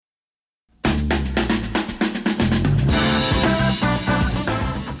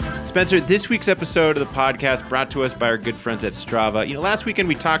Spencer, this week's episode of the podcast brought to us by our good friends at Strava. Last weekend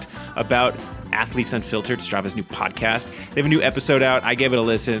we talked about Athletes Unfiltered, Strava's new podcast. They have a new episode out. I gave it a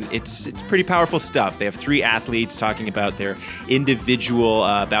listen. It's pretty powerful stuff. They have 3 athletes talking about their individual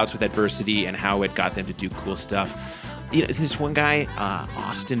bouts with adversity and how it got them to do cool stuff. This one guy,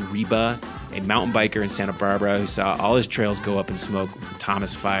 Austin Reba, a mountain biker in Santa Barbara who saw all his trails go up in smoke with the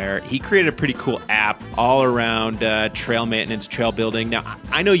Thomas Fire. He created a pretty cool app all around trail maintenance, trail building. Now,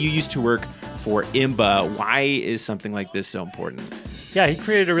 I know you used to work for IMBA. Why is something like this so important? Yeah, he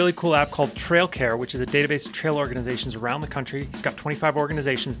created a really cool app called Trail Care, which is a database of trail organizations around the country. He's got 25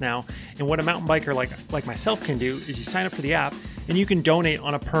 organizations now. And what a mountain biker like myself can do is you sign up for the app and you can donate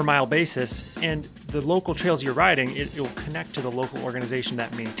on a per mile basis. And the local trails you're riding, it will connect to the local organization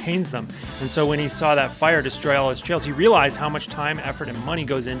that maintains them. And so when he saw that fire destroy all his trails, he realized how much time, effort, and money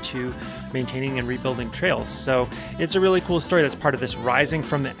goes into maintaining and rebuilding trails. So it's a really cool story that's part of this Rising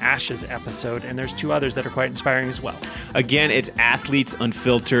from the Ashes episode. And there's 2 others that are quite inspiring as well. Again, it's Athletes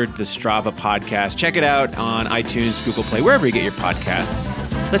Unfiltered, the Strava podcast. Check it out on iTunes, Google Play, wherever you get your podcasts.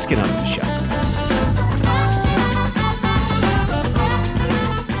 Let's get on with the show.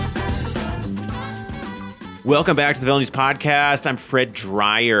 Welcome back to the Velo News Podcast. I'm Fred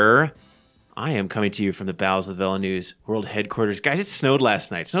Dreyer. I am coming to you from the bowels of the Velo News World Headquarters. Guys, it snowed last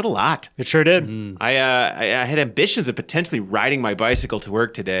night. It snowed a lot. It sure did. I had ambitions of potentially riding my bicycle to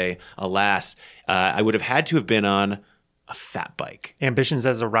work today. Alas, I would have had to have been on a fat bike. Ambitions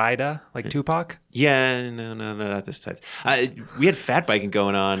as a rider, like Tupac? Yeah, no, not this type. We had fat biking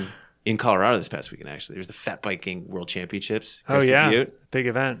going on in Colorado this past weekend, actually. There was the Fat Biking World Championships. Oh, yeah. Butte. Big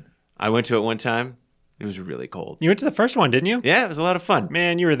event. I went to it one time. It was really cold. You went to the first one, didn't you? Yeah, it was a lot of fun.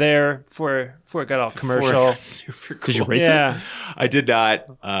 Man, you were there before it got all commercial. Before it got super cool. Did you race it? I did not.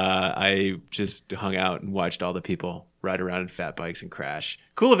 I just hung out and watched all the people ride around in fat bikes and crash.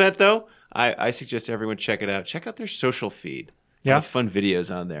 Cool event, though. I suggest everyone check it out. Check out their social feed. Yeah. Fun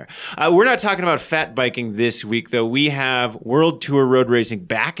videos on there. We're not talking about fat biking this week, though. We have World Tour road racing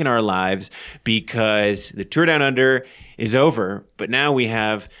back in our lives because the Tour Down Under is over. But now we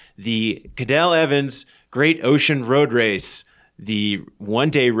have the Cadel Evans Great Ocean Road Race, the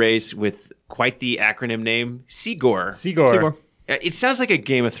one-day race with quite the acronym name, Seagore. Seagore. It sounds like a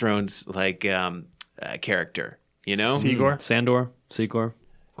Game of Thrones character, you know? Seagore. Sandor. Seagore.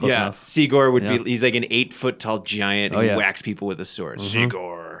 Close enough. Seagore would be, he's like an 8-foot tall giant who whacks people with a sword. Mm-hmm.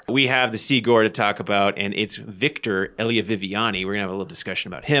 Seagore. We have the Seagore to talk about, and it's Victor Elia Viviani. We're going to have a little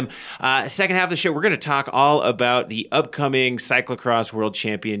discussion about him. Second half of the show, we're going to talk all about the upcoming Cyclocross World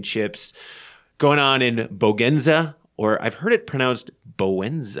Championships going on in Bogenza, or I've heard it pronounced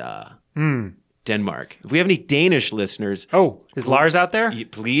Boenza, Denmark. If we have any Danish listeners, is Lars out there?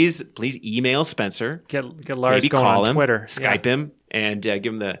 Please email Spencer. Get Lars Maybe going call on him, Twitter. Skype him, and give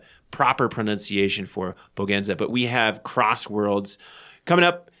him the proper pronunciation for Bogenza. But we have Cross Worlds coming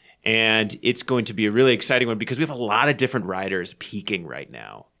up, and it's going to be a really exciting one because we have a lot of different riders peaking right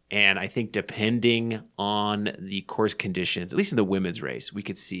now. And I think depending on the course conditions, at least in the women's race, we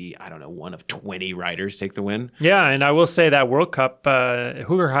could see, I don't know, one of 20 riders take the win. Yeah, and I will say that World Cup,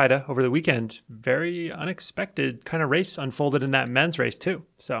 Hoogerheide over the weekend, very unexpected kind of race unfolded in that men's race too.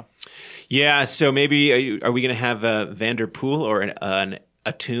 So, yeah, so maybe are we going to have Van der Poel or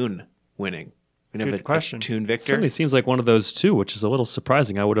a Toon winning? Good question. A Toon Victor? Certainly seems like one of those 2, which is a little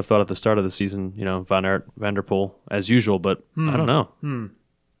surprising. I would have thought at the start of the season, Van der Poel as usual, but I don't know.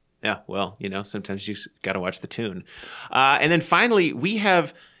 Yeah, well, sometimes you just got to watch the tune. And then finally, we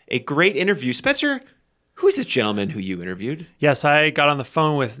have a great interview. Spencer, who is this gentleman who you interviewed? Yes, I got on the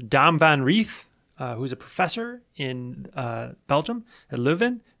phone with Dam van Rieth, who's a professor in Belgium at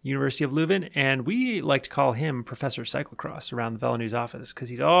Leuven, University of Leuven, and we like to call him Professor Cyclocross around the Velo News office because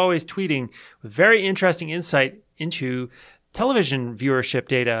he's always tweeting with very interesting insight into television viewership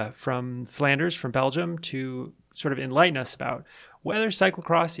data from Flanders, from Belgium, to sort of enlighten us about whether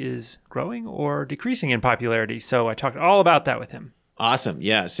cyclocross is growing or decreasing in popularity. So I talked all about that with him. Awesome.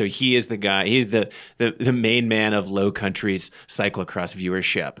 Yeah. So he is the guy. He's the main man of Low Country's cyclocross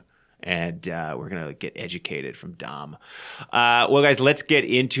viewership. And we're going to get educated from Dom. Well, guys, let's get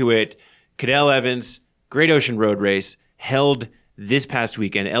into it. Cadel Evans, Great Ocean Road Race, held this past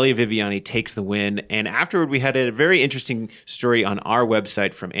weekend. Elia Viviani takes the win. And afterward, we had a very interesting story on our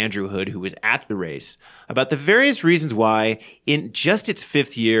website from Andrew Hood, who was at the race, about the various reasons why, in just its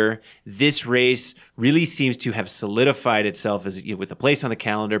 5th year, this race really seems to have solidified itself as with a place on the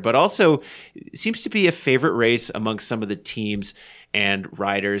calendar, but also seems to be a favorite race among some of the teams and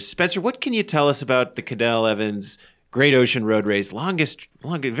riders. Spencer, what can you tell us about the Cadel Evans Great Ocean Road Race,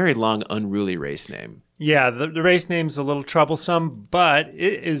 very long, unruly race name? Yeah, the race name's a little troublesome, but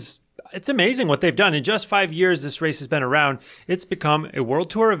it is it's amazing what they've done. In just 5 years, this race has been around. It's become a World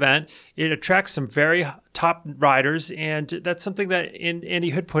Tour event. It attracts some very top riders, and that's something that Andy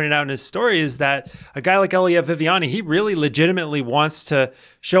Hood pointed out in his story, is that a guy like Elia Viviani, he really legitimately wants to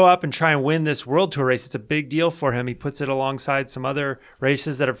show up and try and win this World Tour race. It's a big deal for him. He puts it alongside some other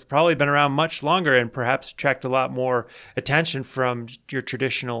races that have probably been around much longer and perhaps attract a lot more attention from your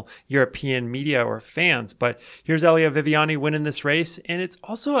traditional European media or fans. But here's Elia Viviani winning this race, and it's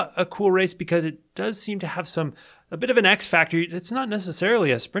also a cool race because it does seem to have a bit of an X factor. It's not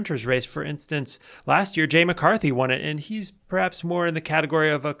necessarily a sprinter's race. For instance, last year, Jay McCarthy won it, and he's perhaps more in the category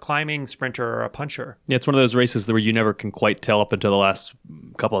of a climbing sprinter or a puncher. Yeah, it's one of those races where you never can quite tell up until the last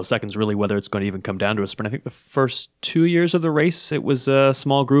couple of seconds, really, whether it's going to even come down to a sprint. I think the first 2 years of the race, it was a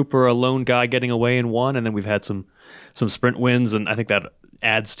small group or a lone guy getting away in one, and then we've had some sprint wins, and I think that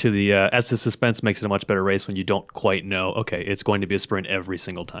adds to the suspense, makes it a much better race when you don't quite know, okay, it's going to be a sprint every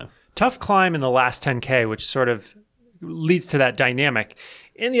single time. Tough climb in the last 10K, which sort of leads to that dynamic.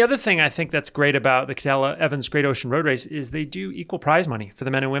 And the other thing I think that's great about the Cadel Evans Great Ocean Road Race is they do equal prize money for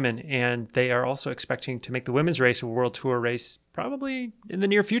the men and women, and they are also expecting to make the women's race a World Tour race probably in the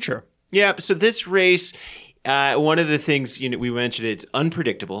near future. Yeah, so this race, one of the things we mentioned, it's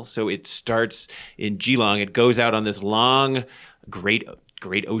unpredictable. So it starts in Geelong. It goes out on this long, great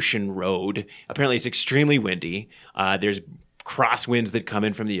ocean road. Apparently, it's extremely windy. There's crosswinds that come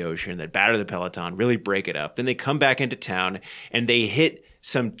in from the ocean that batter the peloton, really break it up. Then they come back into town and they hit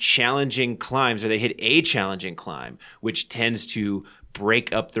some challenging climbs, or they hit a challenging climb, which tends to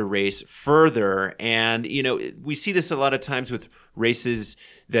break up the race further. And, we see this a lot of times with races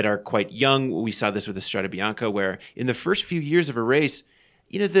that are quite young. We saw this with the Strade Bianche, where in the first few years of a race,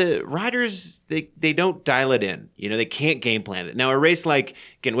 the riders, they don't dial it in. They can't game plan it. Now, a race like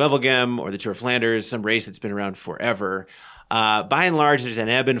Gent-Wevelgem or the Tour of Flanders, some race that's been around forever, by and large, there's an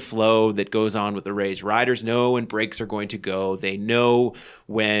ebb and flow that goes on with the race. Riders know when breaks are going to go. They know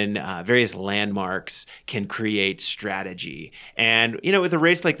when various landmarks can create strategy. And, with a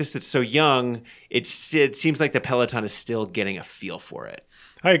race like this that's so young, it seems like the peloton is still getting a feel for it.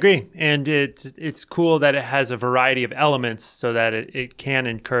 I agree. And it's cool that it has a variety of elements so that it can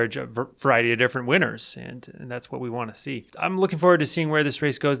encourage a variety of different winners. And that's what we want to see. I'm looking forward to seeing where this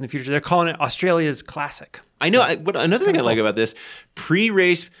race goes in the future. They're calling it Australia's Classic. I know. But another thing I like about this,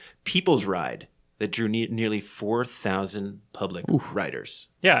 pre-race People's Ride that drew nearly 4,000 public riders.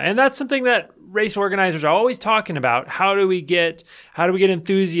 Yeah, and that's something that race organizers are always talking about. How do we get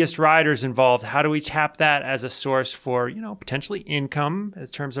enthusiast riders involved? How do we tap that as a source for, potentially income in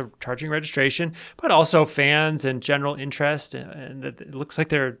terms of charging registration, but also fans and general interest? And it looks like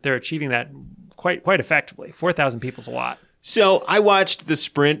they're achieving that quite effectively. 4,000 people's a lot. So I watched the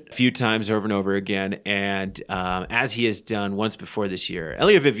sprint a few times over and over again, and as he has done once before this year,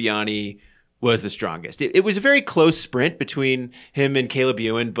 Elia Viviani was the strongest. It was a very close sprint between him and Caleb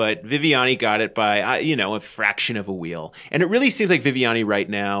Ewan, but Viviani got it by, a fraction of a wheel. And it really seems like Viviani right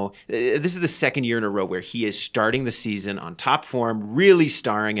now, this is the second year in a row where he is starting the season on top form, really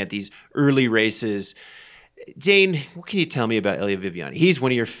starring at these early races. Dane, what can you tell me about Elia Viviani? He's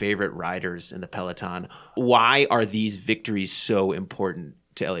one of your favorite riders in the peloton. Why are these victories so important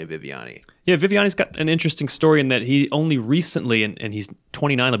to Elia Viviani? Yeah, Viviani's got an interesting story in that he only recently, and he's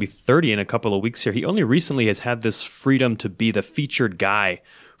 29, he'll be 30 in a couple of weeks here, he only recently has had this freedom to be the featured guy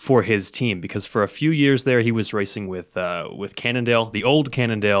for his team, because for a few years there he was racing with Cannondale, the old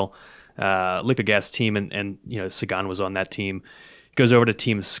Cannondale Liquigas team, and Sagan was on that team. He goes over to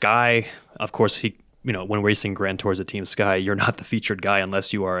Team Sky. Of course, when racing Grand Tours at Team Sky, you're not the featured guy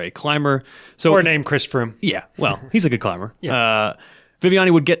unless you are a climber. Or named Chris Froome. Yeah, well, he's a good climber. Yeah.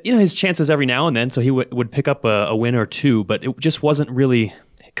 Viviani would get his chances every now and then, so he would pick up a win or two, but it just wasn't really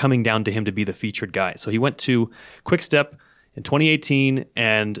coming down to him to be the featured guy. So he went to Quick Step in 2018,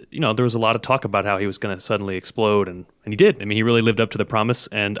 and there was a lot of talk about how he was going to suddenly explode, and he did. I mean, he really lived up to the promise,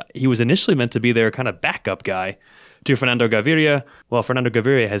 and he was initially meant to be their kind of backup guy to Fernando Gaviria. Well, Fernando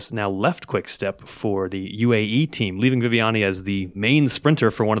Gaviria has now left Quick Step for the UAE team, leaving Viviani as the main sprinter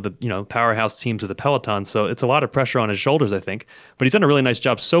for one of the powerhouse teams of the peloton. So it's a lot of pressure on his shoulders, I think. But he's done a really nice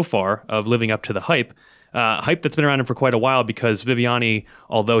job so far of living up to the hype. Hype that's been around him for quite a while, because Viviani,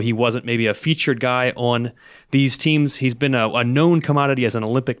 although he wasn't maybe a featured guy on these teams, he's been a known commodity as an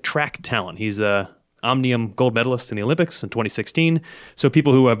Olympic track talent. He's a Omnium gold medalist in the Olympics in 2016. So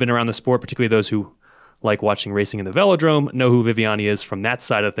people who have been around the sport, particularly those who like watching racing in the velodrome, know who Viviani is from that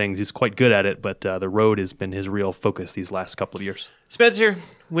side of things. He's quite good at it, but the road has been his real focus these last couple of years. Spencer,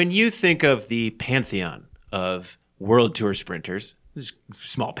 when you think of the pantheon of World Tour sprinters,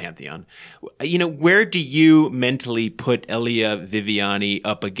 small pantheon. Where do you mentally put Elia Viviani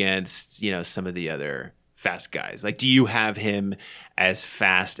up against, some of the other fast guys? Like, do you have him as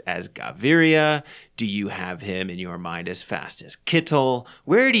fast as Gaviria? Do you have him in your mind as fast as Kittel?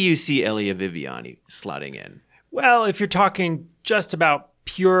 Where do you see Elia Viviani slotting in? Well, if you're talking just about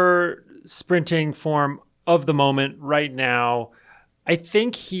pure sprinting form of the moment right now, I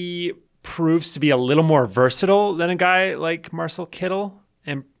think he proves to be a little more versatile than a guy like Marcel Kittel.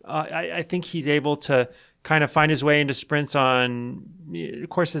 And I think he's able to kind of find his way into sprints on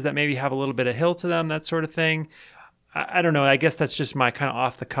courses that maybe have a little bit of hill to them, that sort of thing. I don't know. I guess that's just my kind of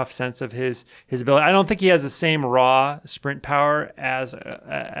off the cuff sense of his ability. I don't think he has the same raw sprint power as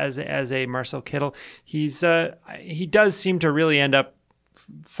a Marcel Kittel. He does seem to really end up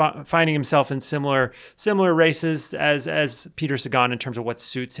finding himself in similar races as Peter Sagan in terms of what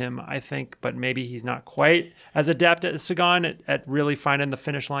suits him, I think, but maybe he's not quite as adept as Sagan at really finding the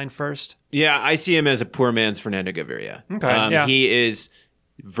finish line first. Yeah, I see him as a poor man's Fernando Gaviria. Okay, He is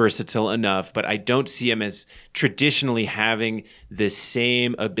versatile enough, but I don't see him as traditionally having the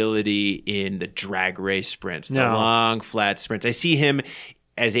same ability in the drag race sprints, the long, flat sprints. I see him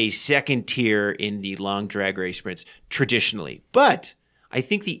as a second tier in the long drag race sprints traditionally, but I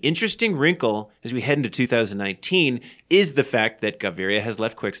think the interesting wrinkle as we head into 2019 is the fact that Gaviria has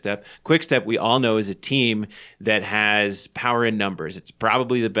left Quick-Step. Quick-Step, we all know, is a team that has power in numbers. It's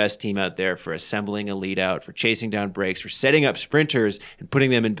probably the best team out there for assembling a lead out, for chasing down breaks, for setting up sprinters and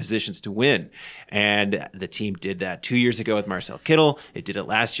putting them in positions to win. And the team did that 2 years ago with Marcel Kittel. It did it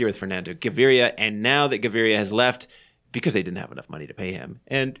last year with Fernando Gaviria. And now that Gaviria has left, because they didn't have enough money to pay him,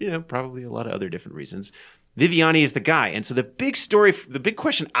 and probably a lot of other different reasons, Viviani is the guy. And so the big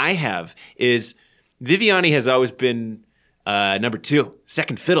question I have is Viviani has always been number 2,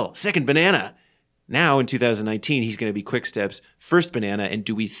 second fiddle, second banana. Now in 2019, he's going to be Quick-Step's first banana. And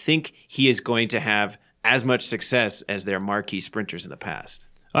do we think he is going to have as much success as their marquee sprinters in the past?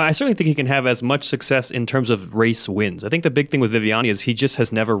 I certainly think he can have as much success in terms of race wins. I think the big thing with Viviani is he just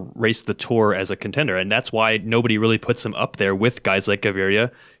has never raced the Tour as a contender, and that's why nobody really puts him up there with guys like Gaviria,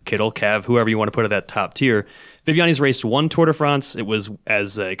 Kittel, Cav, whoever you want to put at that top tier. Viviani's raced one Tour de France. It was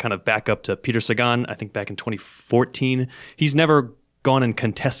as a kind of backup to Peter Sagan, I think back in 2014. He's never gone and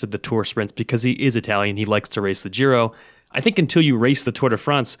contested the Tour sprints because he is Italian. He likes to race the Giro. I think until you race the Tour de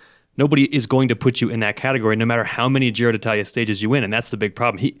France, nobody is going to put you in that category, no matter how many Giro d'Italia stages you win, and that's the big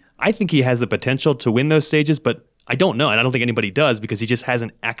problem. I think he has the potential to win those stages, but I don't know, and I don't think anybody does because he just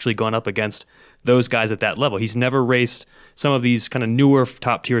hasn't actually gone up against those guys at that level. He's never raced some of these kind of newer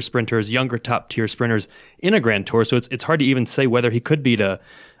top-tier sprinters, younger top-tier sprinters in a Grand Tour, so it's hard to even say whether he could beat a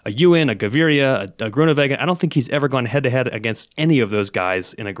Ewan, a Gaviria, a Groenewegen. I don't think he's ever gone head-to-head against any of those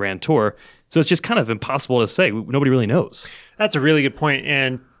guys in a Grand Tour, so it's just kind of impossible to say. Nobody really knows. That's a really good point,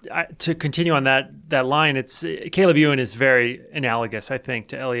 and to continue on that line, it's Caleb Ewan is very analogous, I think,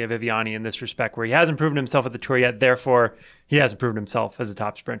 to Elia Viviani in this respect, where he hasn't proven himself at the Tour yet. Therefore, he hasn't proven himself as a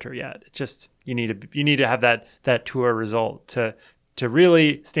top sprinter yet. It's just you need to have that Tour result to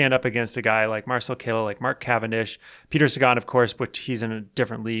really stand up against a guy like Marcel Kittel, like Mark Cavendish, Peter Sagan, of course, but he's in a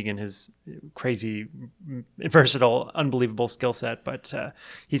different league in his crazy, versatile, unbelievable skill set. But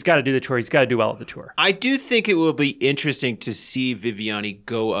he's got to do the Tour. He's got to do well at the Tour. I do think it will be interesting to see Viviani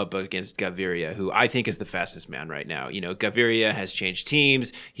go up against Gaviria, who I think is the fastest man right now. Gaviria has changed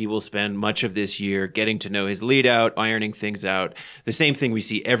teams. He will spend much of this year getting to know his lead out, ironing things out. The same thing we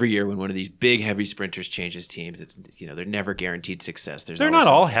see every year when one of these big, heavy sprinters changes teams. It's they're never guaranteed success. They're not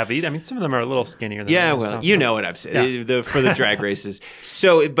all heavy. I mean, some of them are a little skinnier than well, you know what I'm saying, for the drag races.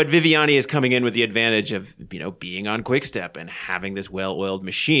 So, but Viviani is coming in with the advantage of, being on Quick-Step and having this well-oiled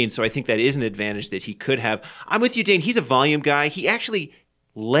machine. So I think that is an advantage that he could have. I'm with you, Dane. He's a volume guy. He actually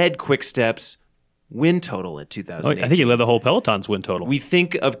led Quick-Step's win total in 2018. I think he led the whole Peloton's win total. We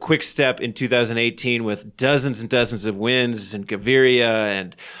think of Quick-Step in 2018 with dozens and dozens of wins, and Gaviria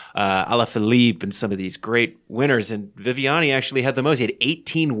and Alaphilippe and some of these great winners. And Viviani actually had the most. He had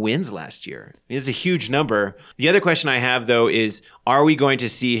 18 wins last year. It's a huge number. The other question I have, though, is are we going to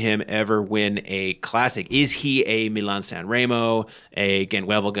see him ever win a classic? Is he a Milan-San Remo, a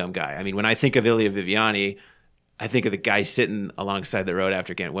Gent-Wevelgem guy? I mean, when I think of Elia Viviani, I think of the guy sitting alongside the road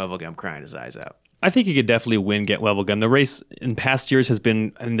after Gent-Wevelgem crying his eyes out. I think he could definitely win Gent-Wevelgem. The race in past years has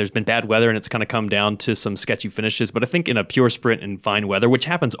been, there's been bad weather and it's kind of come down to some sketchy finishes. But I think in a pure sprint in fine weather, which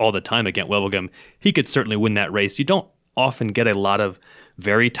happens all the time at Gent-Wevelgem, he could certainly win that race. You don't often get a lot of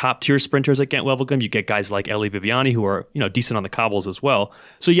very top tier sprinters at Gent-Wevelgem. You get guys like Elia Viviani who are, decent on the cobbles as well.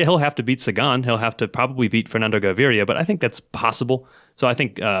 So yeah, he'll have to beat Sagan. He'll have to probably beat Fernando Gaviria, but I think that's possible. So I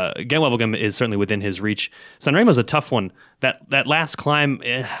think Gent-Wevelgem is certainly within his reach. Sanremo's a tough one. That last climb,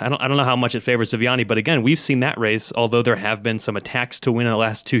 I don't know how much it favors Viviani, but again, we've seen that race, although there have been some attacks to win in the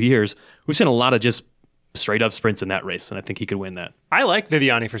last 2 years, we've seen a lot of just straight up sprints in that race, and I think he could win that. I like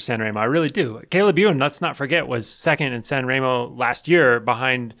Viviani for Sanremo. I really do. Caleb Ewan, let's not forget, was second in Sanremo last year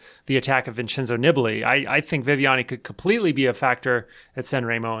behind the attack of Vincenzo Nibali. I think Viviani could completely be a factor at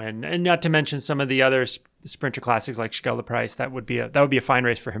Sanremo, and not to mention some of the other sprinter classics like Schelde Price. That would be a fine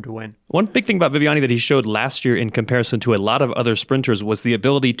race for him to win. One big thing about Viviani that he showed last year in comparison to a lot of other sprinters was the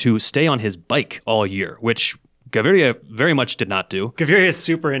ability to stay on his bike all year, which Gaviria very much did not do. Gaviria is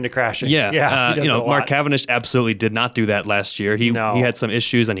super into crashing. Yeah. He does it a lot. Mark Cavendish absolutely did not do that last year. He had some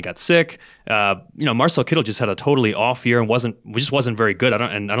issues and he got sick. Marcel Kittel just had a totally off year and wasn't very good. I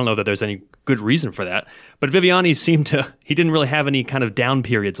don't know that there's any good reason for that. But Viviani he didn't really have any kind of down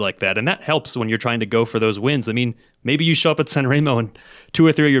periods like that. And that helps when you're trying to go for those wins. I mean, maybe you show up at Sanremo and 2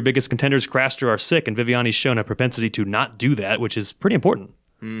 or 3 of your biggest contenders crashed or are sick, and Viviani's shown a propensity to not do that, which is pretty important.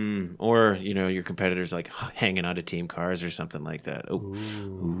 Or, your competitors like hanging onto team cars or something like that.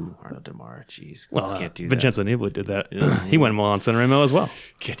 Ooh, Arnaud Démare, jeez. Well, can't do Vincenzo Nibali did that. He went well on Sanremo as well.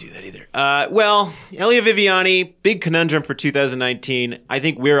 Can't do that either. Elia Viviani, big conundrum for 2019. I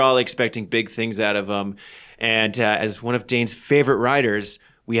think we're all expecting big things out of him. And as one of Dane's favorite riders,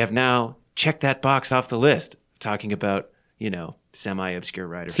 we have now checked that box off the list, talking about, semi-obscure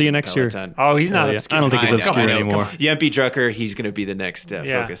riders. See you next year. Oh, he's not obscure. I don't think he's obscure anymore. Jempe Drucker, he's going to be the next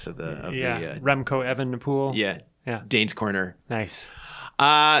focus of the Remco Evenepoel. Yeah. Dane's Corner. Nice.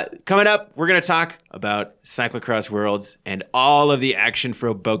 Coming up, we're going to talk about Cyclocross Worlds and all of the action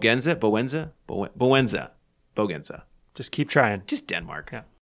for Bogenza. Just keep trying. Just Denmark. Yeah.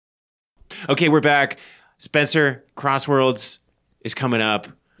 Okay, we're back. Spencer, Cross Worlds is coming up.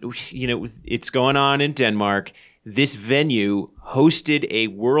 It's going on in Denmark. This venue hosted a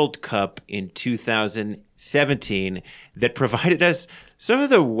World Cup in 2017 that provided us some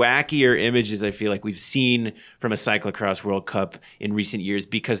of the wackier images I feel like we've seen from a cyclocross World Cup in recent years,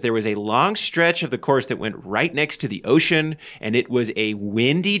 because there was a long stretch of the course that went right next to the ocean, and it was a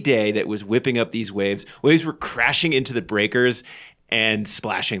windy day that was whipping up these waves. Waves were crashing into the breakers and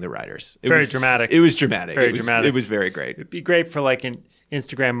splashing the riders. It was dramatic. It was dramatic. Very dramatic. It was very great. It'd be great for like an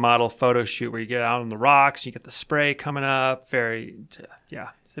Instagram model photo shoot where you get out on the rocks, you get the spray coming up.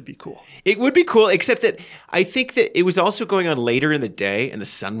 It'd be cool. It would be cool, except that I think that it was also going on later in the day and the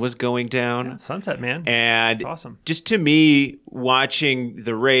sun was going down. Yeah, sunset, man. And it's awesome. Just to me, watching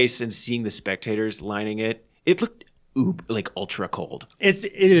the race and seeing the spectators lining it looked ultra cold. It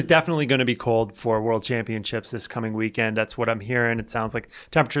is definitely going to be cold for World Championships this coming weekend. That's what I'm hearing. It sounds like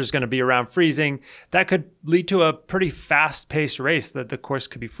temperature is going to be around freezing. That could lead to a pretty fast-paced race. That the course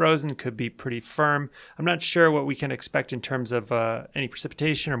could be frozen, could be pretty firm. I'm not sure what we can expect in terms of any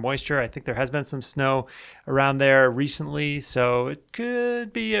precipitation or moisture. I think there has been some snow around there recently, so it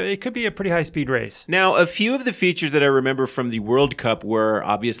could be a pretty high-speed race. Now, a few of the features that I remember from the World Cup were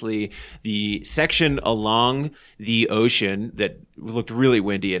obviously the section along the ocean that looked really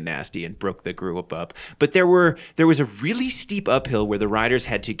windy and nasty and broke the group up. But there was a really steep uphill where the riders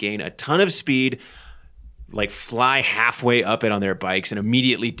had to gain a ton of speed, like fly halfway up it on their bikes and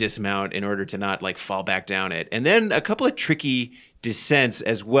immediately dismount in order to not fall back down it. And then a couple of tricky descents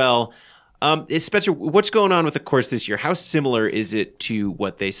as well. Spencer, what's going on with the course this year? How similar is it to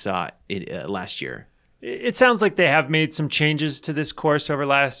what they saw last year? It sounds like they have made some changes to this course over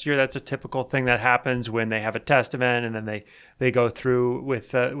last year. That's a typical thing that happens when they have a test event and then they go through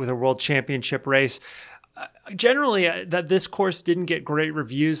with a World Championship race. Generally, that this course didn't get great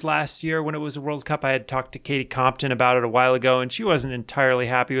reviews last year when it was a World Cup. I had talked to Katie Compton about it a while ago, and she wasn't entirely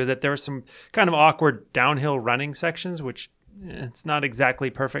happy with it. There were some kind of awkward downhill running sections, which it's not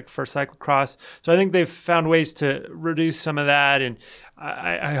exactly perfect for cyclocross. So I think they've found ways to reduce some of that. And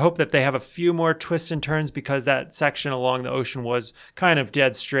I hope that they have a few more twists and turns, because that section along the ocean was kind of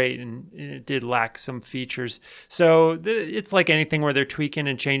dead straight and it did lack some features. So it's like anything where they're tweaking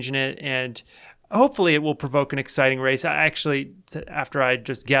and changing it. And hopefully it will provoke an exciting race. I actually, after I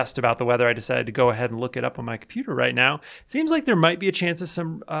just guessed about the weather, I decided to go ahead and look it up on my computer right now. It seems like there might be a chance of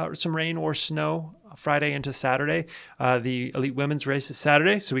some rain or snow Friday into Saturday. The Elite Women's race is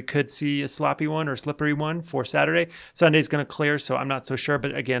Saturday, so we could see a sloppy one or slippery one for Saturday. Sunday's going to clear, so I'm not so sure.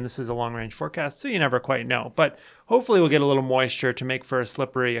 But again, this is a long-range forecast, so you never quite know. But hopefully we'll get a little moisture to make for a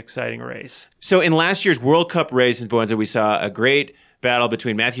slippery, exciting race. So in last year's World Cup race in Boenza, we saw a great battle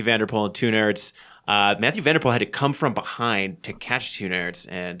between Mathieu van der Poel and Toon Aerts. Mathieu van der Poel had to come from behind to catch Toon Aerts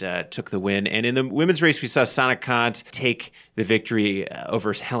and took the win. And in the women's race, we saw Sanne Cant take the victory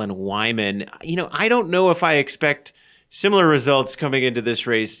over Helen Wyman. I don't know if I expect Similar results coming into this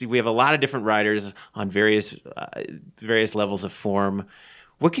race. We have a lot of different riders on various levels of form.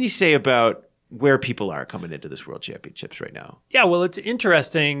 What can you say about where people are coming into this World Championships right now? Yeah, well, it's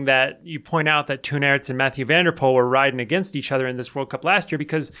interesting that you point out that Toon Aerts and Mathieu van der Poel were riding against each other in this World Cup last year,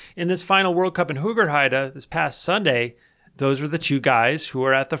 because in this final World Cup in Hoogerheide this past Sunday, those were the two guys who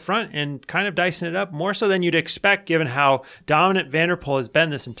were at the front and kind of dicing it up, more so than you'd expect given how dominant van der Poel has been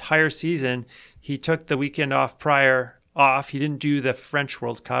this entire season. He took the weekend off prior off. He didn't do the French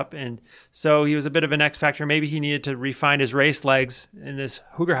World Cup, and so he was a bit of an X factor. Maybe he needed to refine his race legs in this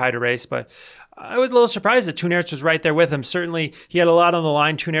Hoogerheide race, but I was a little surprised that Toon Aerts was right there with him. Certainly, he had a lot on the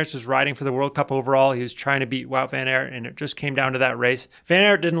line. Toon Aerts was riding for the World Cup overall. He was trying to beat Wout van Aert, and it just came down to that race. Van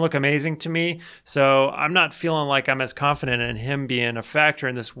Aert didn't look amazing to me, so I'm not feeling like I'm as confident in him being a factor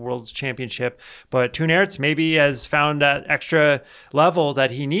in this World Championship. But Toon Aerts maybe has found that extra level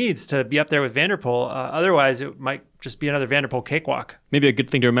that he needs to be up there with Van der Poel. Otherwise, it might just be another Van der Poel cakewalk. Maybe a good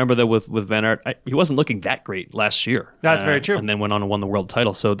thing to remember, though, with Van Aert, he wasn't looking that great last year. That's very true. And then went on and won the world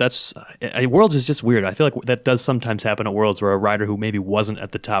title. So that's Worlds is just weird. I feel like that does sometimes happen at Worlds, where a rider who maybe wasn't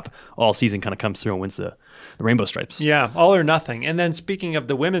at the top all season kind of comes through and wins the rainbow stripes. Yeah, all or nothing. And then speaking of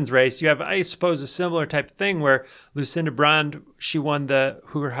the women's race, you have, I suppose, a similar type of thing where Lucinda Brand, she won the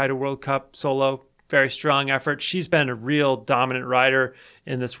Hoogerheide World Cup solo. Very strong effort. She's been a real dominant rider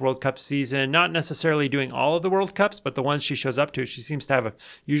in this World Cup season. Not necessarily doing all of the World Cups, but the ones she shows up to, she seems to have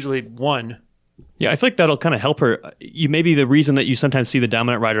usually won. Yeah, I feel like that'll kind of help her. Maybe the reason that you sometimes see the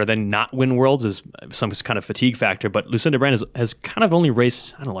dominant rider then not win Worlds is some kind of fatigue factor. But Lucinda Brand has kind of only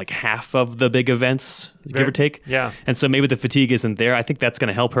raced, I don't know, like half of the big events, give or take. Yeah. And so maybe the fatigue isn't there. I think that's going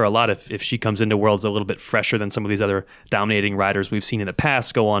to help her a lot if she comes into Worlds a little bit fresher than some of these other dominating riders we've seen in the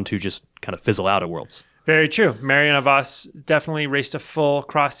past go on to just kind of fizzle out at Worlds. Very true. Marianne Vos definitely raced a full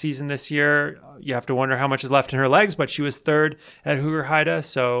cross season this year. You have to wonder how much is left in her legs, but she was third at Hoogerheide,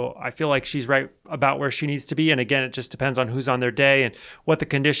 so I feel like she's right about where she needs to be. And again, it just depends on who's on their day and what the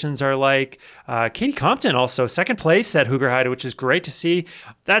conditions are like. Katie Compton also second place at Hoogerheide, which is great to see.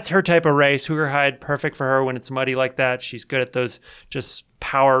 That's her type of race. Hoogerheide, perfect for her when it's muddy like that. She's good at those just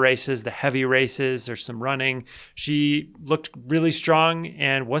power races, the heavy races. There's some running. She looked really strong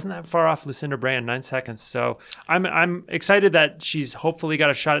and wasn't that far off Lucinda Brand, 9 seconds. So I'm excited that she's hopefully got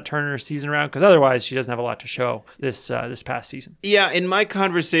a shot at turning her season around, because otherwise she doesn't have a lot to show this past season. Yeah, in my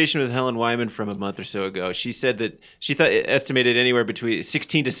conversation with Helen Wyman from a month or so ago, she said that she estimated anywhere between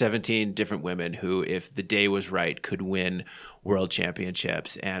 16 to 17 different women who, if the day was right, could win world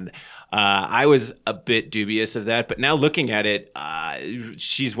championships. And I was a bit dubious of that, but now looking at it,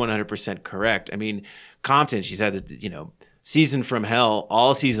 she's 100% correct. I mean, Compton, she's had the, season from hell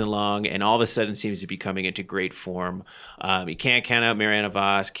all season long, and all of a sudden seems to be coming into great form. You can't count out Marianne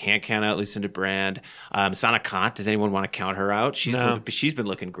Vos, can't count out Lucinda Brand. Sana Kant, does anyone want to count her out? She's been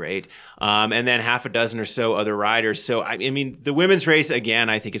looking great. And then half a dozen or so other riders. So, I mean, the women's race,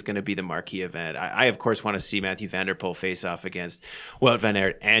 again, I think is going to be the marquee event. I of course, want to see Mathieu van der Poel face off against Wout van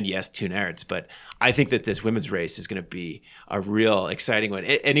Aert and, yes, Toon Aerts. But I think that this women's race is going to be a real exciting one.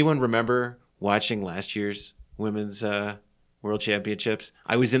 Anyone remember watching last year's women's World Championships?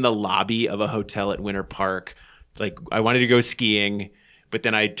 I was in the lobby of a hotel at Winter Park. Like, I wanted to go skiing, but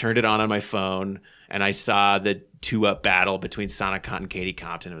then I turned it on my phone and I saw the 2-up battle between Sana Kant and Katie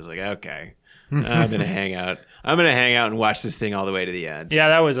Compton. I was like, okay, I'm going to hang out. I'm going to hang out and watch this thing all the way to the end. Yeah,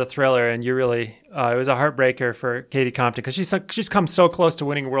 that was a thriller, and you really it was a heartbreaker for Katie Compton, because she's come so close to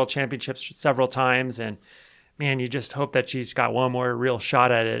winning World Championships several times, and man, you just hope that she's got one more real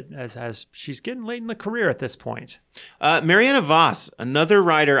shot at it, as she's getting late in the career at this point. Marianne Vos, another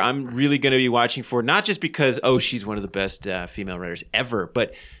rider I'm really going to be watching for, not just because, she's one of the best female riders ever,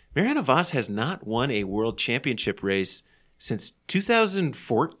 but Marianne Vos has not won a world championship race since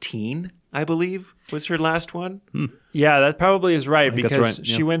 2014, I believe, was her last one. Yeah, that probably is right, because right.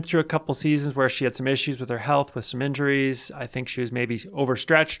 Yeah. she went through a couple seasons where she had some issues with her health, with some injuries. I think she was maybe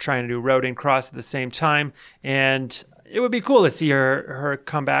overstretched trying to do road and cross at the same time. And it would be cool to see her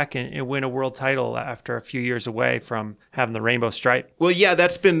come back and win a world title after a few years away from having the rainbow stripe. Well, yeah,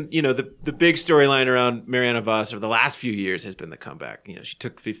 that's been, the big storyline around Marianne Vos over the last few years has been the comeback. She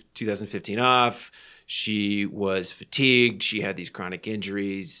took 2015 off. She was fatigued. She had these chronic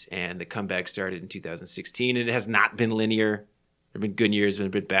injuries, and the comeback started in 2016, and it has not been linear. There have been good years,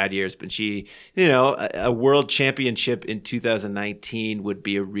 been bad years, but she, a world championship in 2019 would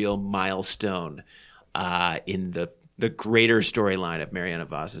be a real milestone in the greater storyline of Marianne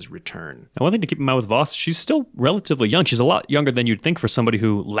Vos's return. And one thing to keep in mind with Vos, she's still relatively young. She's a lot younger than you'd think for somebody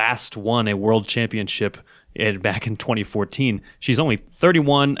who last won a world championship back in 2014. She's only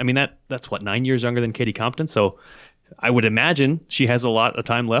 31. I mean, that's 9 years younger than Katie Compton. So I would imagine she has a lot of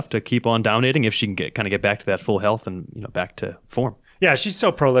time left to keep on dominating if she can get back to that full health and back to form. Yeah, she's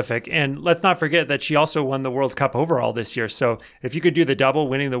so prolific. And let's not forget that she also won the World Cup overall this year. So if you could do the double,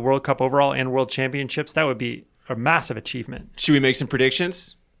 winning the World Cup overall and World Championships, that would be a massive achievement. Should we make some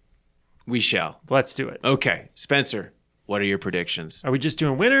predictions? We shall. Let's do it. Okay. Spencer, what are your predictions? Are we just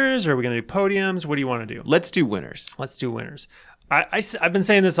doing winners or are we going to do podiums? What do you want to do? Let's do winners. Let's do winners. I've been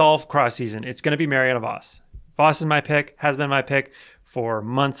saying this all cross season. It's going to be Marianne Vos. Vos is my pick, has been my pick for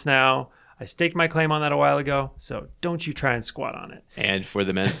months now. I staked my claim on that a while ago, so don't you try and squat on it. And for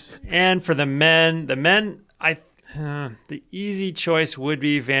the men's? And for the men, the easy choice would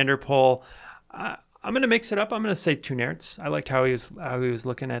be Van der Poel. I'm going to mix it up. I'm going to say Toon Aerts. I liked how he was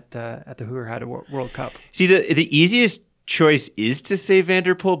looking at the Hoogerheide World Cup. See, the easiest choice is to say Van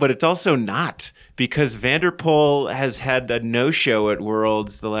der Poel, but it's also not, because Van der Poel has had a no-show at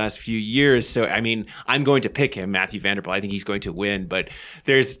Worlds the last few years. So, I mean, I'm going to pick him, Mathieu van der Poel. I think he's going to win, but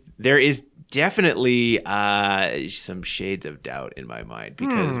there is definitely some shades of doubt in my mind,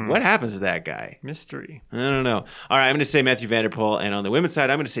 because what happens to that guy? Mystery. I don't know. All right, I'm going to say Mathieu van der Poel, and on the women's side,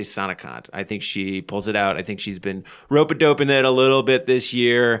 I'm going to say Sanne Cant. I think she pulls it out. I think she's been rope-a-doping it a little bit this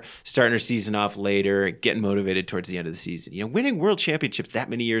year, starting her season off later, getting motivated towards the end of the season. Winning world championships that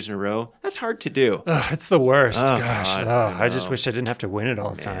many years in a row, that's hard to do. It's the worst. Oh, gosh. God, I just wish I didn't have to win it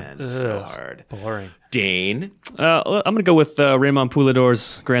all the time. Man, so hard. Boring. Dane? I'm going to go with Raymond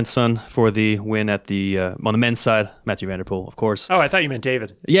Poulidor's grandson for the win at on the men's side. Mathieu van der Poel, of course. Oh, I thought you meant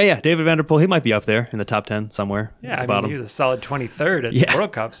David. Yeah, David van der Poel. He might be up there in the top 10 somewhere. Yeah, at the I bottom. mean, he was a solid 23rd at the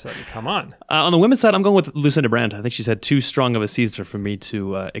World Cup, so come on. On the women's side, I'm going with Lucinda Brand. I think she's had too strong of a season for me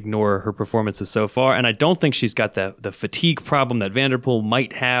to ignore her performances so far, and I don't think she's got the fatigue problem that Van der Poel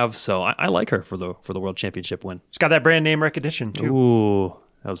might have, so I like her for the World Championship win. She's got that brand name recognition, too. Ooh.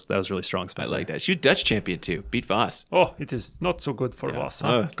 That was really strong, Spencer. I like that. She was Dutch champion, too. Beat Vos. Oh, it is not so good for Vos.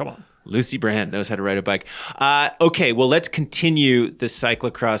 Huh? Come on. Lucy Brand knows how to ride a bike. Okay, well, let's continue the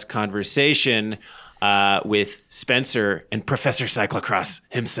cyclocross conversation with Spencer and Professor Cyclocross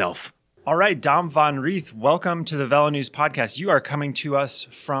himself. All right, Dom van Rieth, welcome to the Velo News podcast. You are coming to us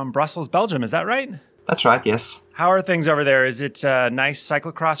from Brussels, Belgium. Is that right? That's right, yes. How are things over there? Is it nice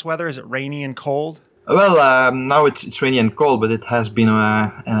cyclocross weather? Is it rainy and cold? Well, now it's rainy and cold, but it has been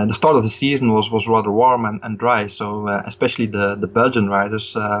the start of the season was rather warm and dry. So especially the Belgian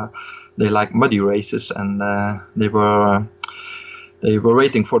riders, they like muddy races, and they were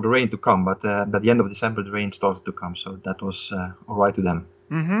waiting for the rain to come. But at the end of December, the rain started to come, so that was all right to them.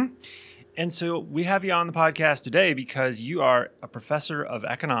 Mm-hmm. And so we have you on the podcast today because you are a professor of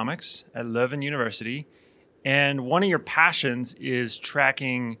economics at Leuven University, and one of your passions is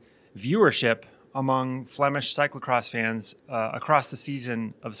tracking viewership among Flemish cyclocross fans across the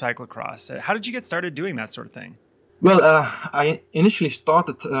season of cyclocross. How did you get started doing that sort of thing? Well, I initially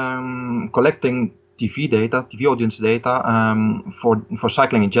started collecting TV audience data for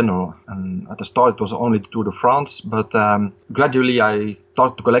cycling in general. And at the start, it was only the Tour de France, but gradually I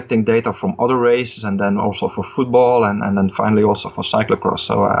started collecting data from other races, and then also for football, and then finally also for cyclocross.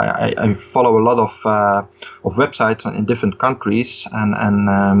 So I follow a lot of websites in different countries and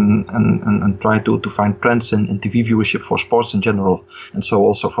try to find trends in TV viewership for sports in general, and so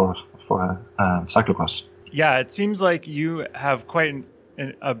also for cyclocross. Yeah, it seems like you have quite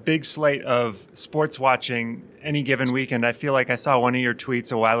a big slate of sports watching any given weekend. I feel like I saw one of your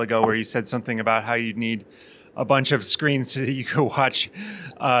tweets a while ago where you said something about how you'd need a bunch of screens so that you could watch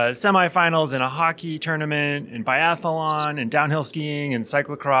semifinals in a hockey tournament, and biathlon, and downhill skiing, and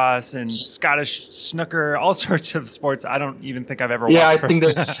cyclocross, and Scottish snooker, all sorts of sports I don't even think I've ever watched. Yeah, I think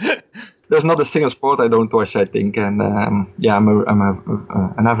there's not a single sport I don't watch, I think. And I'm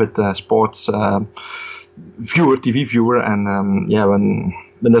an avid sports TV viewer, and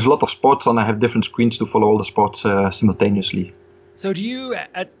when there's a lot of sports on, I have different screens to follow all the sports simultaneously. So do you,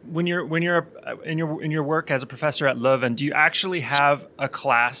 when you're in your work as a professor at Leuven, do you actually have a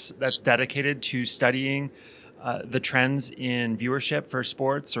class that's dedicated to studying the trends in viewership for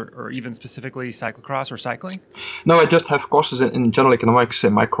sports, or even specifically cyclocross or cycling? No, I just have courses in general economics,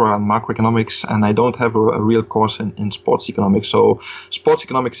 micro and macroeconomics, and I don't have a real course in sports economics. So sports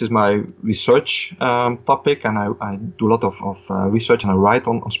economics is my research topic, and I do a lot of research, and I write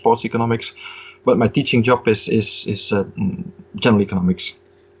on sports economics. But my teaching job is general economics.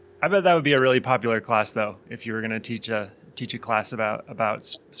 I bet that would be a really popular class, though, if you were going to teach a class about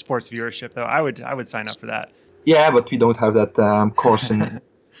sports viewership. Though I would sign up for that. Yeah, but we don't have that course in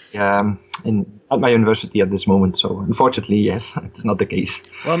at my university at this moment. So unfortunately, yes, it's not the case.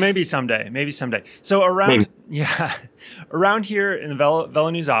 Well, maybe someday. So around here in the Velo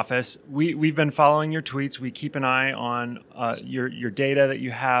News office, we've been following your tweets. We keep an eye on your data that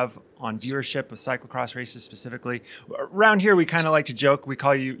you have on viewership of cyclocross races specifically. Around here, we kind of like to joke. We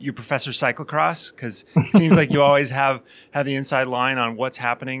call you Professor Cyclocross, because it seems like you always have the inside line on what's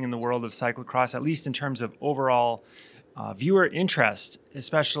happening in the world of cyclocross, at least in terms of overall viewer interest,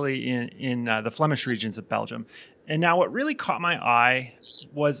 especially in the Flemish regions of Belgium. And now what really caught my eye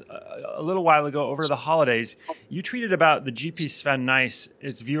was a little while ago over the holidays, you tweeted about the GP Sven Nys,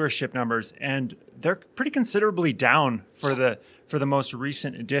 its viewership numbers, and they're pretty considerably down for the most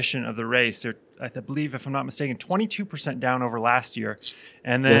recent edition of the race. They're, I believe, if I'm not mistaken, 22% down over last year.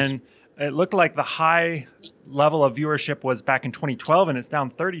 And then it looked like the high level of viewership was back in 2012, and it's down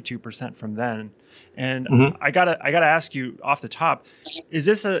 32% from then. And I gotta ask you off the top, is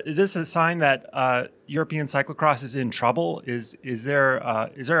this a sign that European cyclocross is in trouble? Is there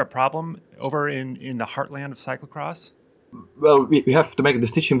a problem over in the heartland of cyclocross? Well, we have to make a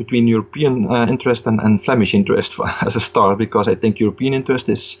distinction between European interest and Flemish interest as a start, because I think European interest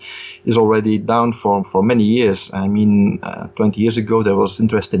is already down for many years. I mean, 20 years ago there was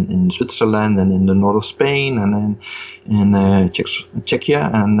interest in Switzerland and in the north of Spain and in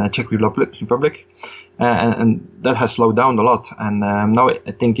Czechia and Czech Republic. And that has slowed down a lot. And now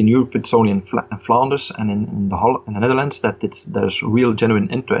I think in Europe it's only in Flanders and in the Netherlands that there's real genuine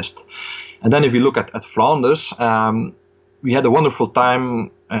interest. And then if you look at Flanders, we had a wonderful time.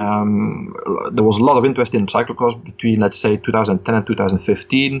 There was a lot of interest in cyclocross between, let's say, 2010 and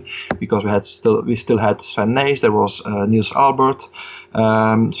 2015, because we still had Sven Nys, there was Niels Albert,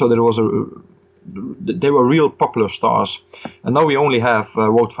 so they were real popular stars. And now we only have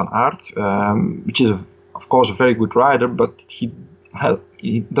Wout van Aert, which is of course a very good rider, but he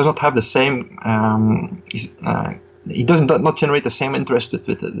does not have the same. He does not generate the same interest with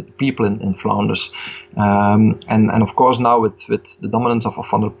the people in Flanders, and of course now with the dominance of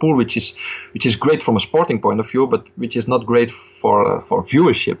Van der Poel, which is great from a sporting point of view, but which is not great for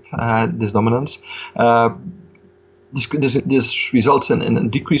viewership. This dominance, this results in a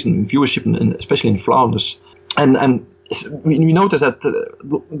decrease in viewership, especially in Flanders, and we noticed that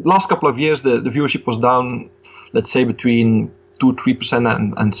the last couple of years the viewership was down, let's say between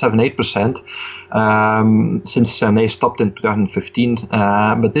 2-3% and 7-8% since Nys stopped in 2015.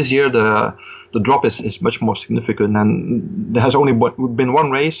 But this year the drop is much more significant, and there has only been one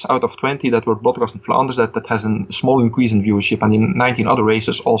race out of 20 that were broadcast in Flanders that has a small increase in viewership, and in 19 other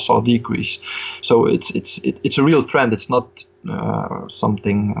races also a decrease. So it's a real trend. It's not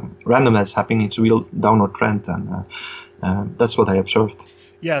something random that's happening. It's a real downward trend, and that's what I observed.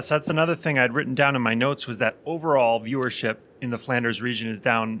 Yes, that's another thing I'd written down in my notes, was that overall viewership in the Flanders region is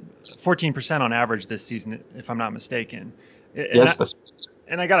down 14% on average this season, if I'm not mistaken.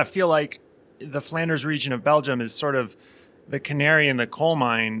 And I got to feel like the Flanders region of Belgium is sort of the canary in the coal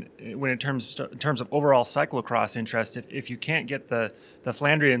mine when in terms of overall cyclocross interest. If you can't get the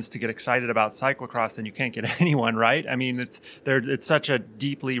Flandrians to get excited about cyclocross, then you can't get anyone, right? I mean, it's such a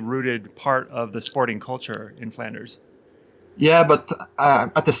deeply rooted part of the sporting culture in Flanders. Yeah, but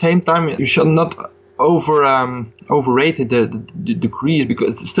at the same time, you should not overrate the decrease,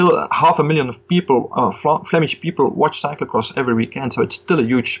 because it's still 500,000 of people, Flemish people, watch cyclocross every weekend, so it's still a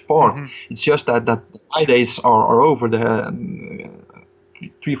huge sport. Mm-hmm. It's just that the high days are over.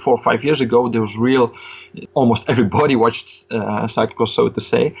 3, 4, 5 years ago, there was almost everybody watched cyclocross, so to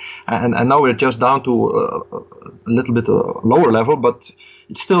say, and now we're just down to a little bit lower level, but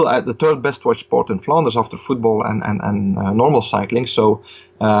it's still the third best watched sport in Flanders after football and normal cycling. So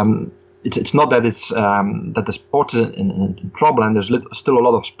it's not that that the sport is in trouble, and there's still a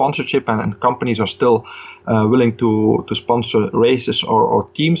lot of sponsorship, and companies are still willing to sponsor races or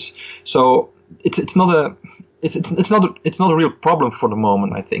teams. So it's not a real problem for the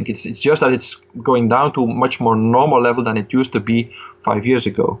moment. I think it's just that it's going down to a much more normal level than it used to be 5 years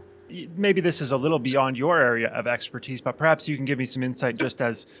ago. Maybe this is a little beyond your area of expertise, but perhaps you can give me some insight just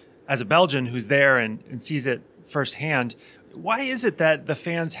as a Belgian who's there and sees it firsthand. Why is it that the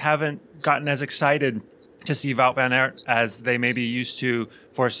fans haven't gotten as excited to see Wout van Aert as they may be used to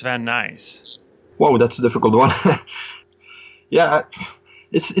for Sven Nys? Whoa, that's a difficult one. Yeah,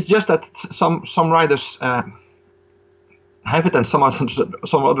 it's just that some riders have it and some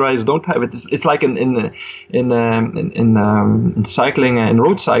other riders don't have it. It's like in cycling, in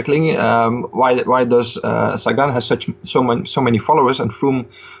road cycling. Why does Sagan has so many followers and Froome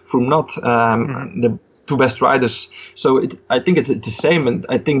not? The two best riders. So I think it's the same, and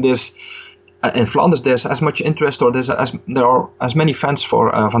I think there's in Flanders there's as much interest, or there are as many fans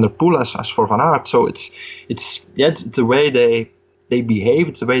for Van der Poel as for Van Aert. So it's the way they behave,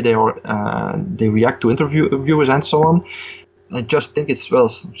 it's the way they react to interviewers and so on. I just think it's, well,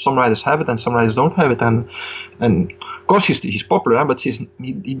 some riders have it and some riders don't have it, and of course he's popular, but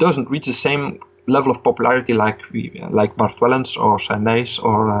he doesn't reach the same level of popularity like Bart Wellens or Saint-Nys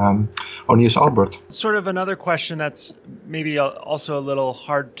or Niels Albert. Sort of another question that's maybe also a little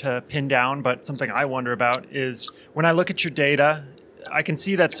hard to pin down, but something I wonder about is when I look at your data, I can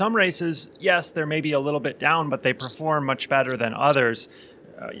see that some races, yes, they're maybe a little bit down, but they perform much better than others.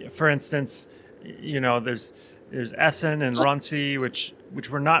 For instance, there's Essen and Ronsi, which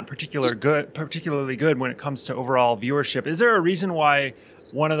were not particularly good when it comes to overall viewership. Is there a reason why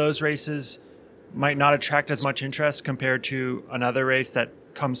one of those races might not attract as much interest compared to another race that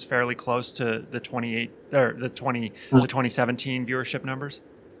comes fairly close to the 2017 viewership numbers?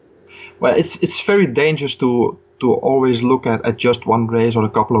 Well, it's very dangerous to always look at just one race or a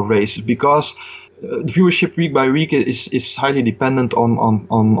couple of races, because the viewership week by week is highly dependent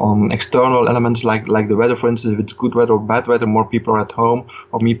on external elements like the weather. For instance, if it's good weather or bad weather, more people are at home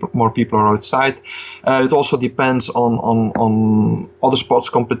or more people are outside. It also depends on other sports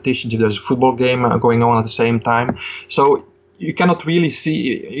competitions, if there's a football game going on at the same time. So you cannot really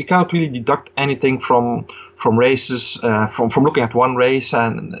deduct anything from races, from looking at one race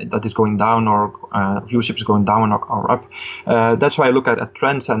and that is going down or viewership is going down or up. That's why I look at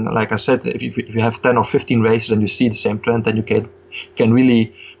trends, and like I said, if you have 10 or 15 races and you see the same trend, then you can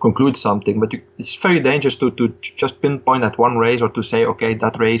really conclude something. But it's very dangerous to just pinpoint at one race or to say, okay,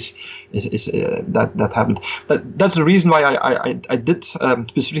 that race is that happened. That's the reason why I did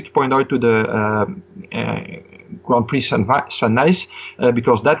specifically point out to the Grand Prix Saint-Nys,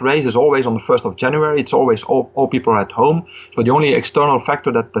 because that race is always on the 1st of January. It's always all people are at home. So the only external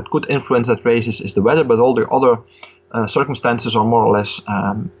factor that could influence that race is the weather, but all the other circumstances are more or less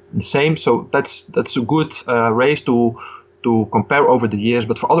the same. So that's a good race to compare over the years.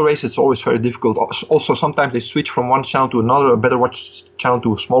 But for other races, it's always very difficult. Also, sometimes they switch from one channel to another, a better watch channel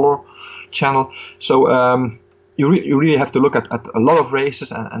to a smaller channel. So you really have to look at a lot of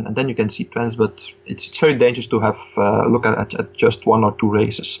races, and then you can see trends. But it's very dangerous to have look at just one or two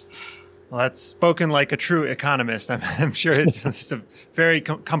races. Well, that's spoken like a true economist. I'm sure it's a very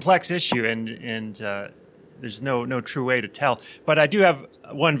complex issue, and there's no true way to tell. But I do have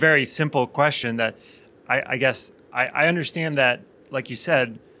one very simple question that I guess I understand that, like you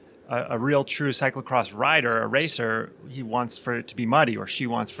said, a real true cyclocross rider, a racer, he wants for it to be muddy, or she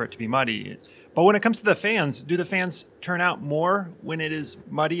wants for it to be muddy. But when it comes to the fans, do the fans turn out more when it is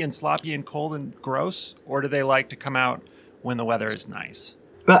muddy and sloppy and cold and gross, or do they like to come out when the weather is nice?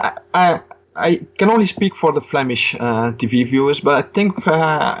 Well, I can only speak for the Flemish TV viewers, but I think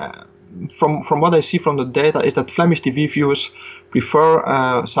from what I see from the data is that Flemish TV viewers prefer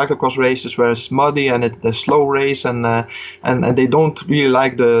cyclocross races where it's muddy and it's a slow race, and they don't really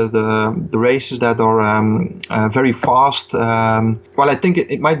like the races that are very fast. Well, I think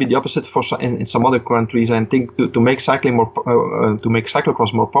it might be the opposite in some other countries. I think to make cycling to make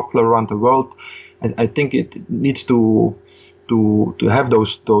cyclocross more popular around the world, I think it needs to have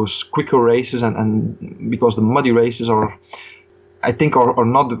those quicker races, and because the muddy races are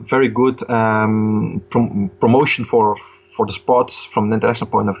not very good promotion for the sports from an international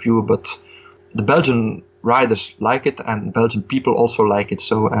point of view. But the Belgian riders like it, and Belgian people also like it.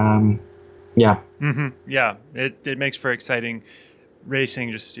 So yeah. Mm-hmm. Yeah, it makes for exciting racing.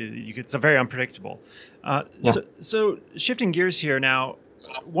 It's a very unpredictable. Yeah. So shifting gears here now,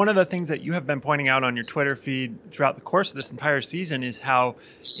 one of the things that you have been pointing out on your Twitter feed throughout the course of this entire season is how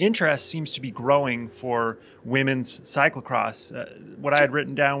interest seems to be growing for women's cyclocross. What I had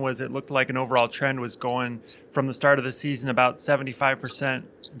written down was it looked like an overall trend was going from the start of the season about 75%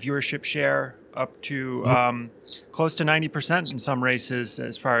 viewership share up to close to 90% in some races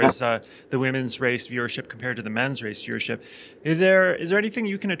as far as the women's race viewership compared to the men's race viewership. Is there anything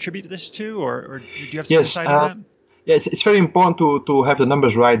you can attribute this to, or do you have some insight on that? Yeah, it's very important to have the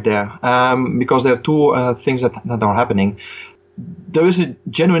numbers right there, because there are two things that are happening. There is a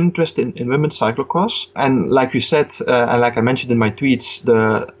genuine interest in women's cyclocross, and like you said, and like I mentioned in my tweets,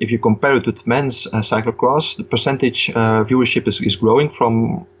 if you compare it with men's cyclocross, the percentage viewership is growing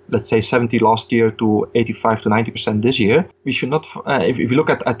from, let's say, 70 last year to 85 to 90% this year. We should not, if you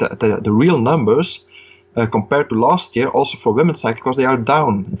look at the real numbers compared to last year, also for women's cyclocross, they are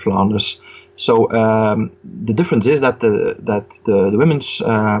down in Flanders. So the difference is that the women's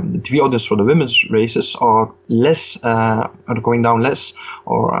the TV audience for the women's races are going down less,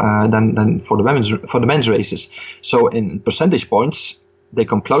 or than for the men's races. So in percentage points, they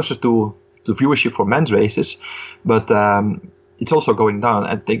come closer to the viewership for men's races, but it's also going down.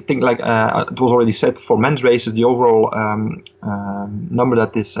 I think like it was already said, for men's races, the overall number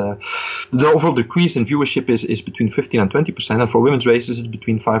that is the overall decrease in viewership is between 15 and 20%, and for women's races it's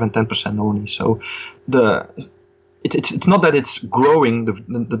between 5 and 10% only. So it's not that it's growing.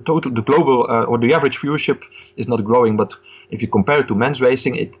 The global or the average viewership is not growing, but if you compare it to men's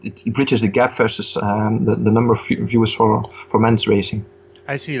racing, it bridges the gap versus the number of viewers for men's racing.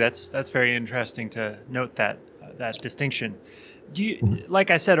 I see. That's very interesting to note that distinction.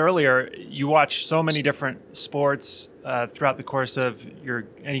 Like I said earlier, you watch so many different sports throughout the course of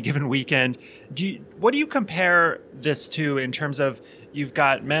any given weekend. What do you compare this to in terms of, you've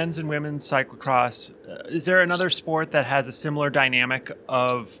got men's and women's cyclocross? Is there another sport that has a similar dynamic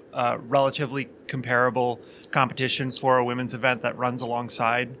of relatively comparable competition for a women's event that runs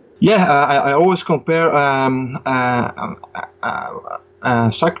alongside? Yeah, I always compare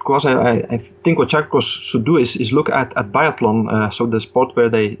cyclocross. I think what cyclocross should do is look at biathlon, so the sport where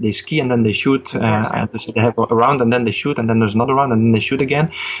they ski and then they shoot, and they have a round and then they shoot, and then there's another round and then they shoot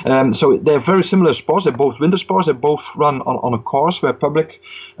again. So they're very similar sports. They're both winter sports. They both run on a course where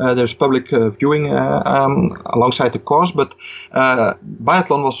there's public viewing alongside the course. But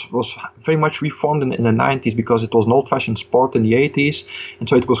biathlon was very much reformed in the 90s because it was an old-fashioned sport in the 80s, and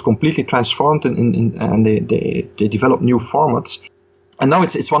so it was completely transformed and they developed new formats. And now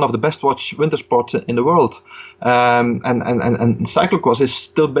it's one of the best watched winter sports in the world, and cyclocross is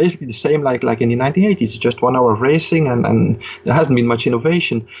still basically the same like in the 1980s. It's just 1 hour of racing, and there hasn't been much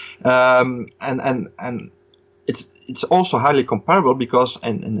innovation, and it's also highly comparable because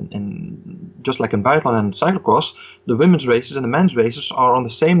in just like in biathlon and cyclocross, the women's races and the men's races are on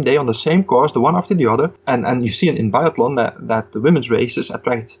the same day on the same course, the one after the other, and you see in biathlon that the women's races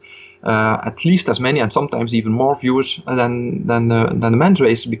attract at least as many and sometimes even more viewers than the men's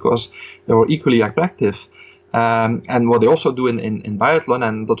races because they were equally attractive. And what they also do in biathlon,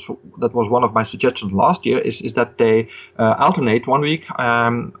 and that was one of my suggestions last year, is that they alternate 1 week.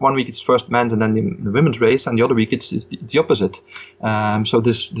 1 week it's first men's and then the women's race, and the other week it's the opposite. So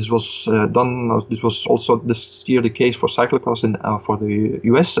this was done. This was also this year the case for cyclocross for the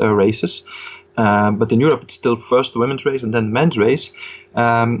US races. But in Europe, it's still first the women's race and then the men's race.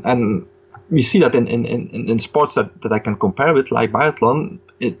 And we see that in sports that I can compare with, like biathlon,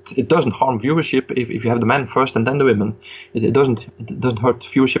 it doesn't harm viewership if you have the men first and then the women. It doesn't hurt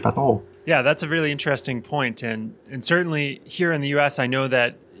viewership at all. Yeah, that's a really interesting point. And certainly here in the US, I know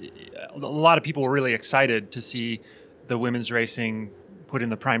that a lot of people were really excited to see the women's racing put in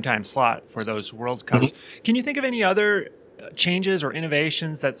the primetime slot for those World Cups. Mm-hmm. Can you think of any other changes or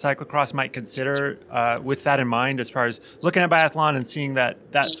innovations that cyclocross might consider with that in mind, as far as looking at biathlon and seeing that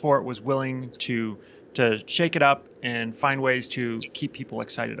sport was willing to shake it up and find ways to keep people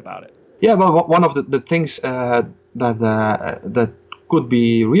excited about it? Yeah, well, one of the things that could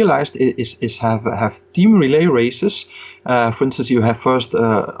be realized is have team relay races. For instance, you have first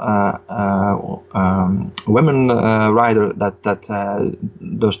women rider that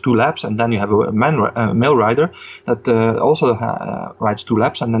does 2 laps, and then you have a male rider that also rides 2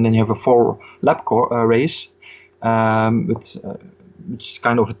 laps, and then you have a 4-lap race, which is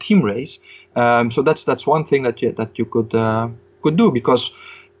kind of a team race. So that's one thing that you could do, because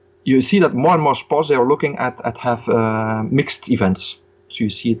you see that more and more sports they are looking at have mixed events. So you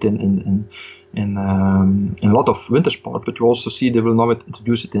see it in a lot of winter sport, but you also see they will now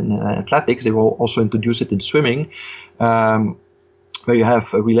introduce it in athletics. They will also introduce it in swimming, where you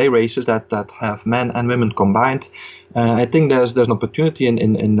have relay races that have men and women combined. I think there's an opportunity in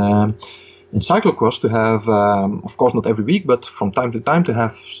cyclocross to have, of course not every week, but from time to time to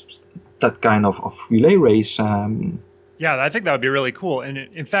have that kind of relay race. Yeah, I think that would be really cool. And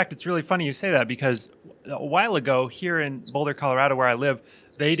in fact, it's really funny you say that, because a while ago here in Boulder, Colorado, where I live,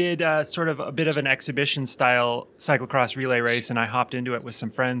 they did sort of a bit of an exhibition style cyclocross relay race, and I hopped into it with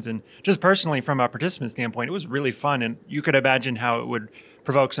some friends. And just personally, from a participant standpoint, it was really fun. And you could imagine how it would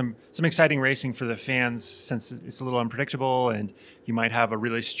provoke some exciting racing for the fans, since it's a little unpredictable, and you might have a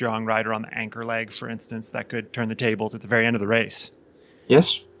really strong rider on the anchor leg, for instance, that could turn the tables at the very end of the race.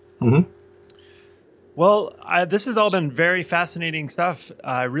 Yes. Mm-hmm. Well, this has all been very fascinating stuff.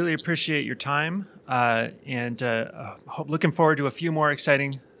 I really appreciate your time, and looking forward to a few more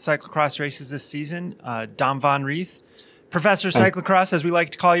exciting cyclocross races this season. Dom van Rieth, Professor Cyclocross, as we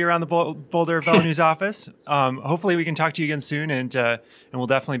like to call you around the Boulder Velo News office. Hopefully we can talk to you again soon, and we'll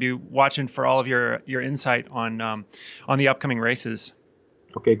definitely be watching for all of your insight on the upcoming races.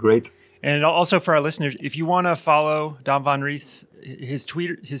 Okay, great. And also for our listeners, if you want to follow Dom van Rieth, his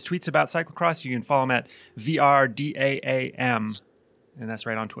tweets about cyclocross, you can follow him at VRDAAM and that's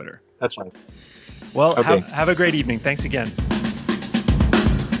right on Twitter. That's right. Well, Okay. have a great evening. Thanks again.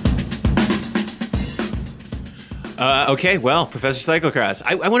 Okay, well, Professor Cyclocross,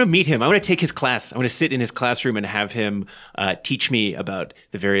 I want to meet him. I want to take his class. I want to sit in his classroom and have him teach me about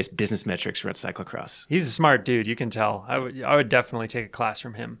the various business metrics around cyclocross. He's a smart dude. You can tell. I would definitely take a class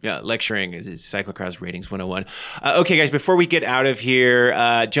from him. Yeah, lecturing is Cyclocross Ratings 101. Okay, guys, before we get out of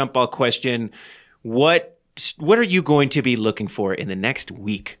here, jump ball question. What are you going to be looking for in the next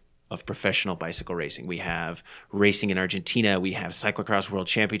week of professional bicycle racing? We have racing in Argentina. We have Cyclocross World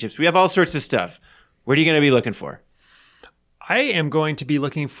Championships. We have all sorts of stuff. What are you going to be looking for? I am going to be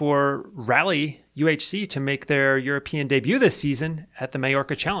looking for Rally UHC to make their European debut this season at the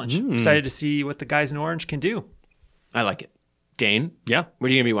Mallorca Challenge. Excited to see what the guys in orange can do. I like it. Dane? Yeah. What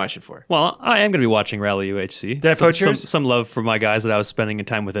are you going to be watching for? Well, I am going to be watching Rally UHC. Did I poach yours? Some love for my guys that I was spending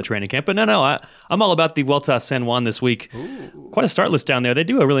time with at training camp. But no, I'm all about the Vuelta a San Juan this week. Ooh. Quite a start list down there. They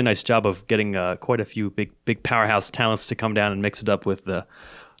do a really nice job of getting quite a few big powerhouse talents to come down and mix it up with the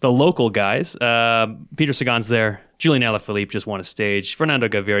local guys. Peter Sagan's there. Julian Alaphilippe just won a stage. Fernando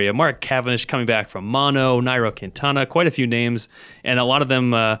Gaviria, Mark Cavendish coming back from Mono, Nairo Quintana, quite a few names, and a lot of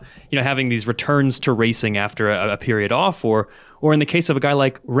them, having these returns to racing after a period off, or in the case of a guy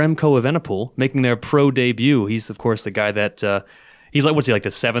like Remco Evenepoel making their pro debut. He's of course the guy that he's like, what's he, like the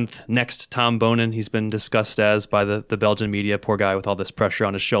 7th next Tom Bonen? He's been discussed as by the Belgian media. Poor guy with all this pressure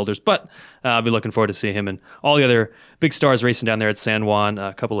on his shoulders. But I'll be looking forward to seeing him and all the other big stars racing down there at San Juan.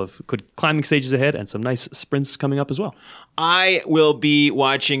 A couple of good climbing stages ahead and some nice sprints coming up as well. I will be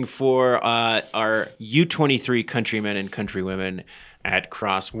watching for our U23 countrymen and countrywomen at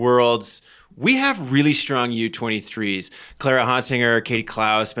Cross Worlds. We have really strong U23s. Clara Honsinger, Katie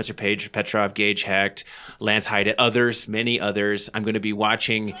Klaus, Spencer Page, Petrov, Gage Hecht, Lance Hyde, others, many others. I'm going to be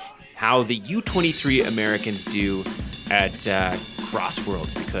watching how the U23 Americans do at Cross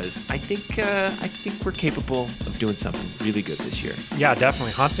Worlds because I think we're capable of doing something really good this year. Yeah,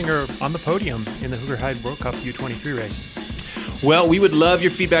 definitely. Honsinger on the podium in the Hoogerheide World Cup U23 race. Well, we would love your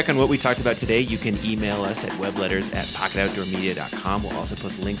feedback on what we talked about today. You can email us at webletters@pocketoutdoormedia.com. We'll also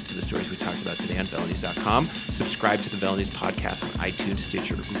post links to the stories we talked about today on VeloNews.com. Subscribe to the Velo News podcast on iTunes,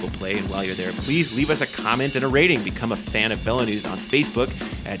 Stitcher, or Google Play. And while you're there, please leave us a comment and a rating. Become a fan of Velo News on Facebook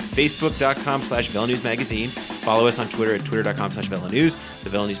at facebook.com/VeloNews Magazine. Follow us on Twitter at twitter.com/VeloNews. The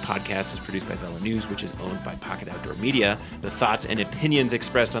Velo News podcast is produced by Velo News, which is owned by Pocket Outdoor Media. The thoughts and opinions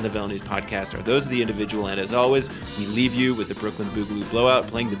expressed on the Velo News podcast are those of the individual. And as always, we leave you with the Brooklyn Boogaloo Blowout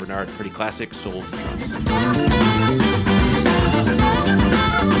playing the Bernard Purdie classic Soul Drums.